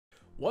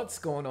What's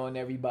going on,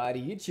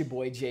 everybody? It's your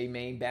boy J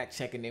Main back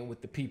checking in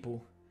with the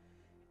people.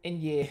 And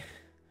yeah,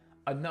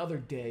 another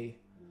day,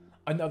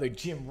 another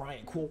Jim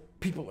Ryan quote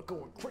people are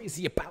going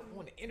crazy about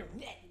on the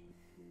internet.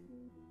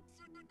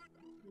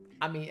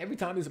 I mean, every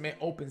time this man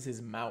opens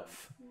his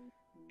mouth,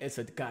 it's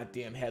a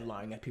goddamn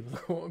headline that people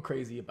are going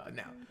crazy about.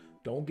 Now,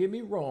 don't get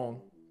me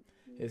wrong,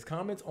 his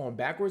comments on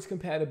backwards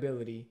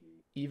compatibility,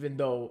 even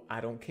though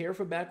I don't care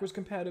for backwards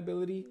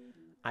compatibility,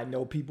 I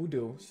know people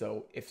do.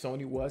 So if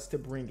Sony was to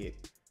bring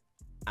it,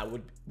 I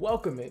would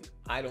welcome it.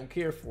 I don't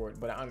care for it,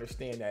 but I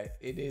understand that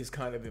it is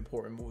kind of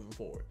important moving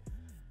forward.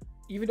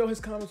 Even though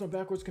his comments on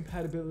backwards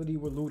compatibility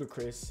were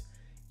ludicrous,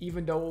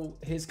 even though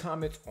his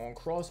comments on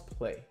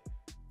crossplay,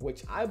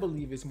 which I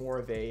believe is more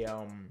of a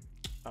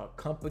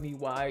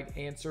company-wide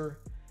answer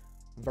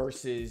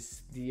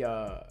versus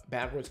the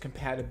backwards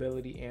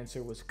compatibility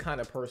answer was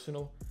kind of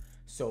personal.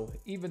 So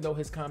even though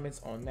his comments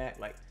on that,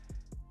 like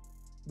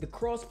the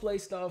crossplay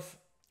stuff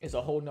is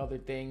a whole nother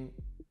thing.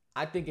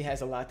 I think it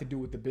has a lot to do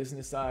with the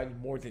business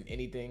side more than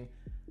anything.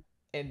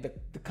 And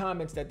the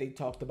comments that they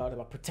talked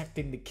about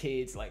protecting the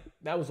kids, like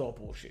that was all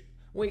bullshit.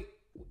 Wait,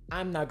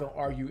 I'm not gonna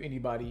argue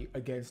anybody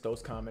against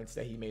those comments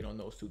that he made on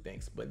those two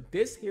things. But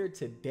this here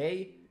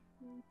today,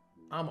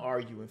 I'm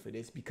arguing for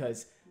this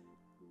because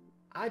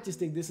I just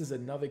think this is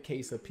another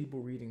case of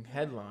people reading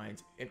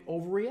headlines and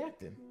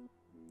overreacting.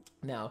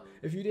 Now,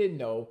 if you didn't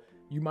know,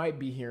 you might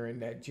be hearing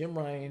that Jim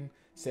Ryan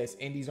says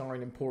indies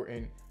aren't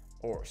important,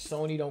 or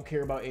Sony don't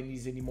care about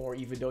indies anymore,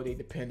 even though they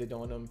depended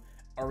on them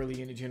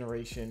early in the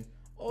generation.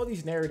 All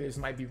these narratives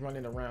might be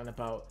running around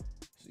about,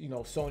 you know,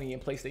 Sony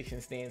and PlayStation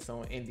stance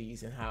on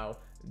indies and how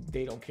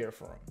they don't care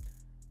for them.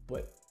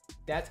 But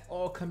that's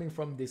all coming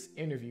from this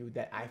interview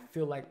that I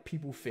feel like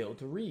people failed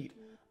to read.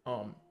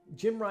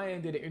 Jim Ryan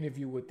did an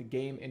interview with the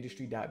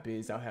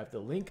GameIndustry.biz. I'll have the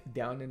link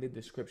down in the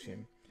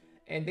description.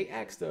 And they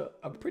asked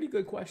a pretty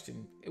good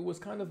question. It was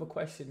kind of a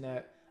question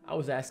that I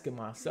was asking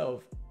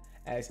myself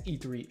as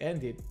E3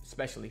 ended,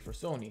 especially for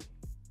Sony.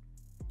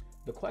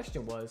 The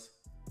question was,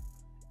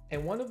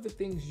 and one of the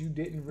things you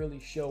didn't really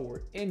show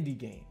were indie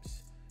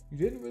games. You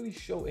didn't really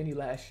show any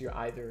last year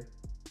either.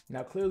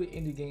 Now clearly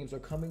indie games are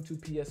coming to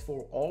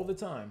PS4 all the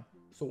time,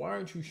 so why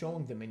aren't you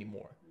showing them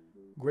anymore?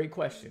 Great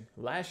question.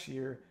 Last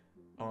year,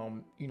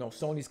 you know,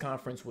 Sony's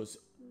conference was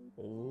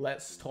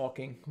less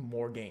talking,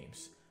 more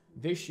games.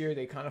 This year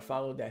they kind of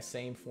followed that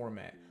same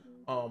format.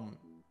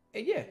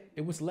 And yeah,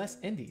 it was less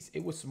indies.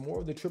 It was more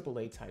of the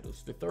AAA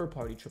titles, the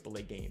third-party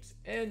AAA games.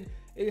 And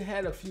it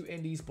had a few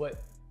indies,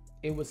 but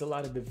it was a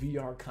lot of the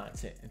VR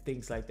content and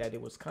things like that.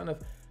 It was kind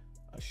of,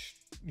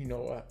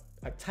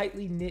 a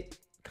tightly knit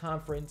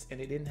conference, and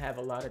it didn't have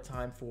a lot of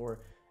time for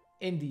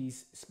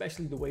indies,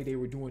 especially the way they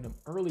were doing them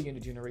early in the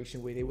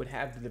generation, where they would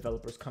have the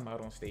developers come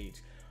out on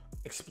stage,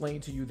 explain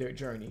to you their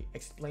journey,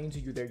 explain to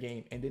you their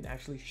game, and then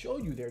actually show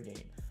you their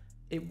game.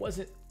 It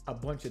wasn't a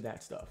bunch of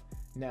that stuff.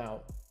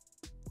 Now,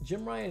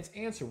 Jim Ryan's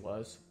answer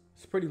was,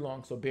 it's pretty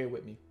long, so bear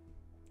with me.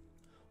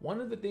 One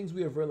of the things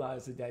we have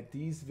realized is that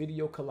these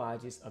video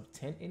collages of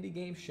 10 indie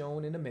games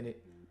shown in a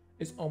minute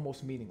is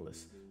almost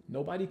meaningless.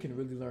 Nobody can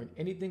really learn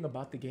anything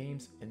about the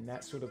games in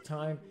that sort of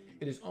time.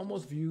 It is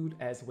almost viewed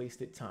as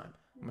wasted time.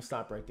 I'm gonna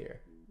stop right there.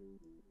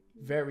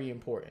 Very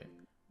important.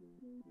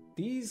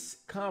 These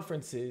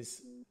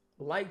conferences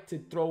like to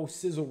throw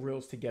sizzle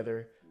reels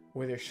together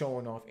where they're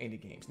showing off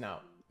indie games.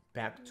 Now,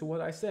 back to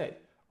what I said.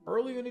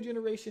 Earlier in the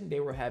generation, they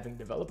were having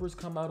developers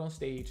come out on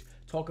stage,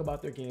 talk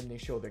about their game, and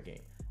show their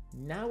game.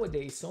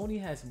 Nowadays, Sony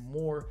has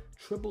more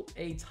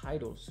AAA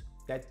titles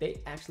that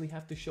they actually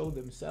have to show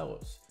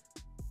themselves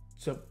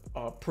to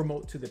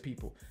promote to the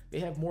people. They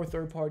have more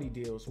third-party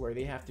deals where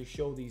they have to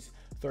show these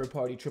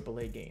third-party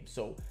AAA games.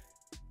 So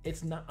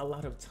it's not a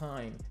lot of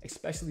time,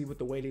 especially with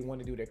the way they want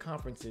to do their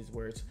conferences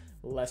where it's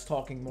less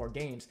talking, more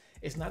games.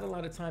 It's not a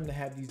lot of time to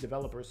have these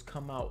developers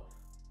come out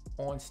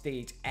on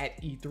stage at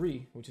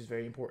E3, which is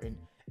very important,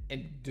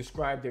 and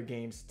describe their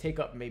games, take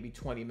up maybe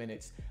 20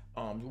 minutes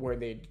where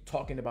they're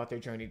talking about their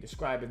journey,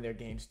 describing their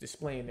games,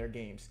 displaying their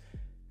games.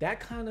 That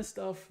kind of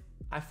stuff,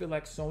 I feel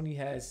like Sony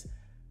has,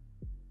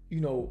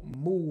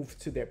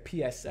 moved to their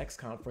PSX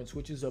conference,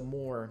 which is a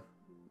more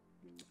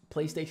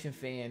PlayStation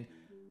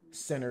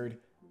fan-centered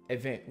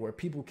event where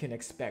people can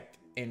expect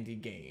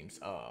indie games,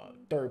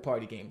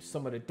 third-party games,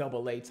 some of the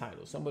AA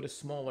titles, some of the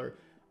smaller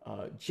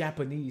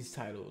Japanese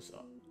titles,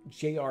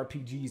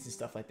 JRPGs and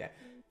stuff like that.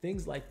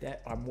 Things like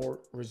that are more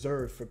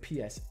reserved for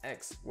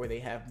PSX, where they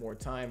have more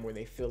time, where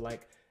they feel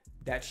like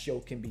that show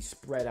can be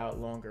spread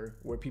out longer,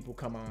 where people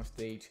come on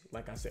stage,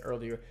 like I said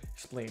earlier,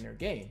 explain their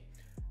game.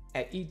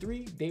 At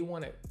E3, they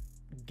want to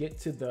get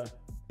to the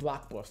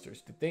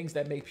blockbusters, the things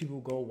that make people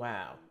go,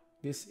 wow,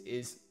 this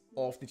is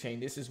off the chain.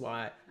 This is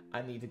why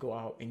I need to go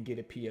out and get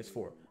a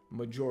PS4.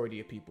 Majority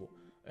of people.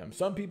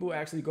 Some people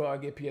actually go out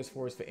and get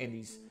PS4s for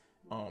indies.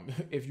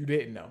 If you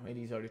didn't know,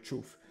 indies are the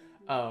truth.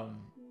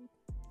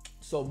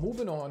 So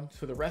moving on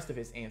to the rest of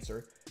his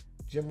answer,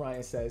 Jim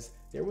Ryan says,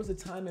 there was a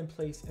time and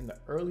place in the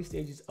early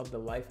stages of the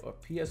life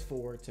of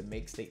PS4 to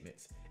make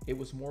statements. It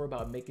was more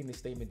about making the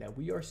statement that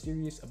we are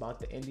serious about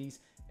the indies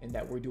and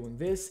that we're doing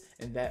this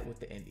and that with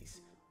the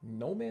indies.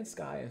 No Man's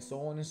Sky and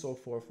so on and so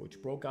forth,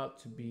 which broke out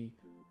to be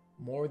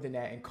more than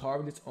that and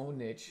carved its own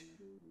niche.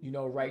 You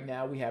know, right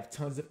now we have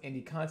tons of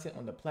indie content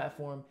on the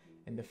platform,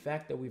 and the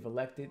fact that we've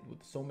elected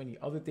with so many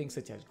other things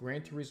such as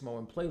Gran Turismo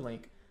and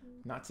PlayLink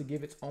not to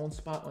give its own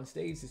spot on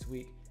stage this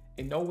week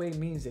in no way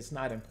means it's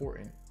not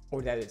important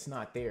or that it's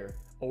not there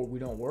or we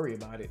don't worry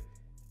about it.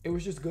 It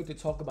was just good to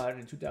talk about it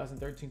in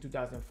 2013,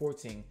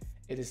 2014.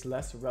 It is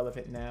less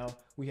relevant now.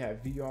 We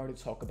have VR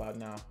to talk about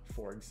now,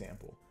 for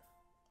example.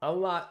 A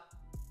lot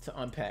to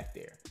unpack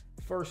there.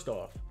 First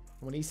off,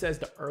 when he says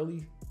the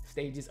early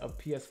stages of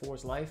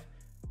PS4's life,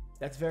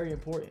 that's very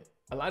important.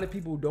 A lot of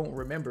people don't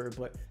remember,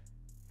 but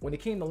when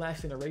it came to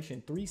last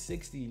generation,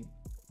 360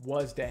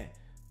 was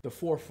the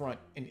forefront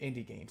in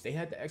indie games. They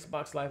had the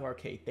Xbox Live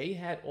Arcade. They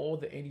had all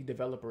the indie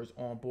developers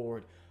on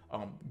board,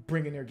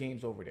 bringing their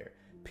games over there.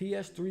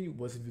 PS3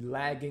 was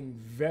lagging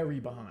very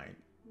behind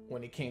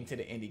when it came to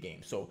the indie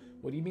game. So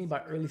what do you mean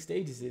by early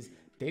stages is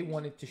they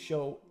wanted to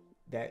show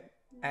that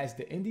as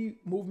the indie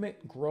movement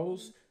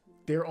grows,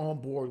 they're on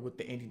board with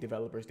the indie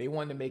developers. They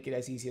wanted to make it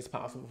as easy as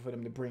possible for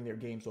them to bring their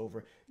games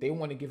over. They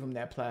want to give them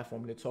that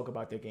platform to talk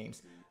about their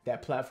games,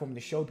 that platform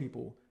to show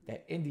people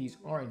that indies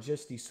aren't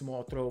just these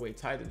small throwaway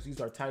titles.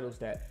 These are titles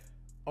that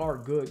are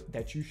good,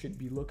 that you should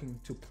be looking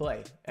to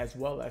play, as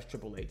well as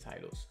AAA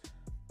titles.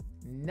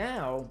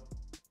 Now,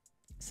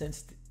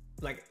 since,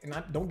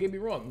 don't get me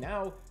wrong,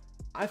 now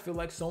I feel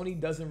like Sony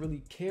doesn't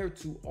really care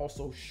to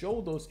also show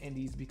those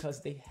indies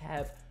because they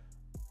have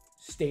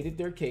stated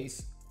their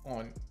case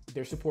on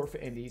their support for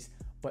indies,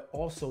 but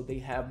also they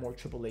have more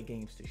AAA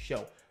games to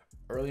show.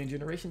 Early in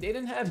generation, they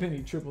didn't have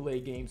many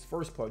AAA games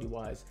first party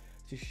wise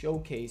to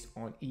showcase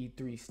on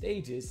E3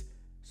 stages,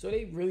 so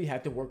they really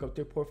had to work up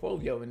their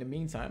portfolio. In the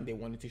meantime, they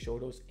wanted to show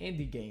those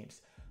indie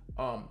games.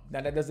 Now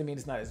that doesn't mean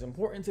it's not as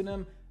important to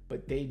them,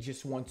 but they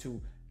just want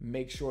to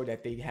make sure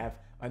that they have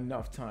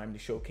enough time to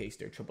showcase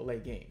their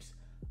AAA games.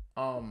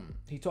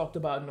 He talked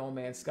about No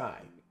Man's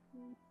Sky.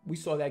 We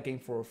saw that game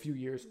for a few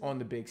years on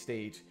the big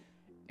stage,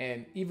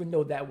 and even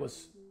though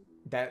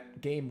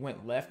that game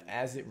went left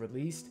as it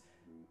released,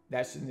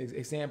 that's an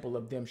example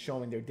of them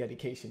showing their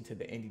dedication to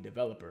the indie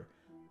developer.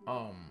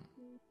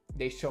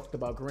 They talked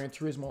about Gran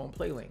Turismo and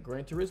PlayLink.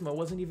 Gran Turismo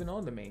wasn't even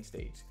on the main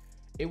stage.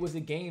 It was a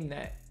game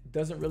that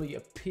doesn't really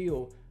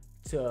appeal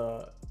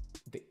to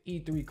the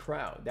E3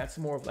 crowd. That's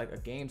more of like a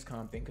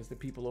Gamescom thing because the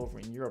people over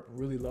in Europe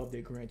really love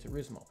their Gran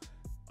Turismo.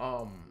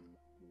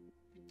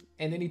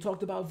 And then he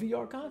talked about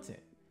VR content.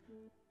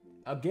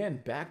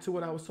 Again, back to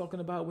what I was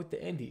talking about with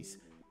the indies.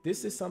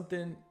 This is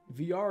something,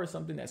 VR is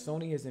something that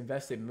Sony has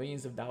invested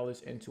millions of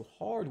dollars into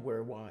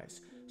hardware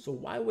wise. So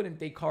why wouldn't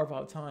they carve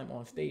out time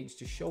on stage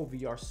to show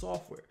VR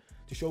software,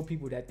 to show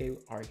people that they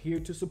are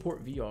here to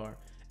support VR,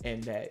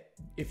 and that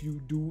if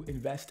you do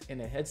invest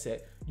in a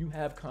headset, you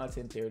have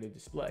content there to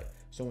display.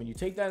 So when you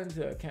take that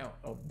into account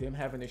of them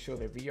having to show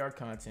their VR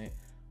content,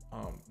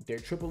 their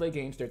AAA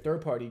games, their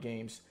third-party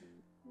games,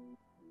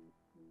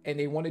 and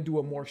they want to do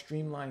a more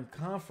streamlined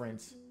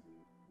conference,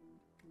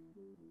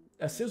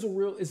 a sizzle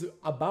reel is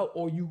about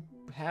all you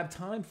have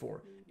time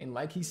for. And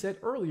like he said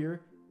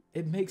earlier,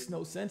 it makes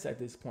no sense at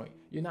this point.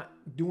 You're not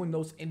doing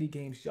those indie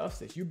games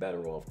justice. You're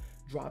better off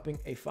dropping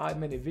a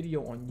 5-minute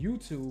video on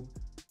YouTube,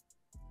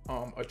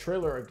 a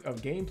trailer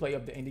of gameplay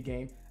of the indie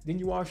game, than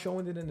you are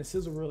showing it in the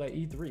sizzle reel at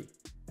E3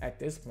 at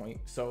this point.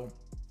 So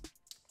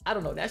I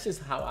don't know. That's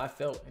just how I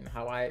felt and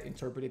how I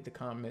interpreted the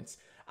comments.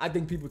 I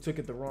think people took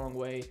it the wrong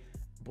way.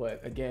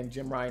 But again,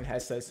 Jim Ryan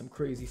has said some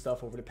crazy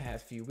stuff over the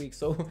past few weeks.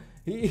 So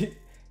he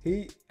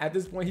at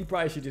this point, he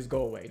probably should just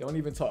go away. Don't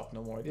even talk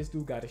no more. This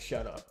dude got to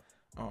shut up.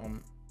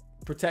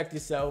 Protect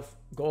yourself.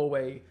 Go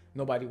away.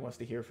 Nobody wants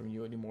to hear from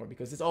you anymore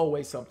because it's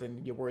always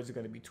something. Your words are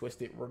going to be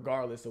twisted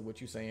regardless of what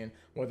you're saying,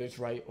 whether it's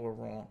right or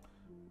wrong.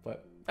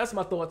 But that's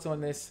my thoughts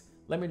on this.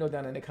 Let me know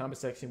down in the comment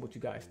section what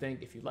you guys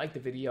think. If you like the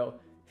video,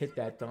 hit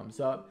that thumbs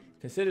up.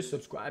 Consider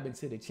subscribing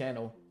to the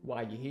channel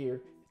while you're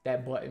here.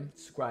 That button,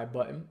 subscribe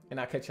button, and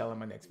I'll catch y'all in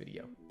my next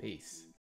video. Peace.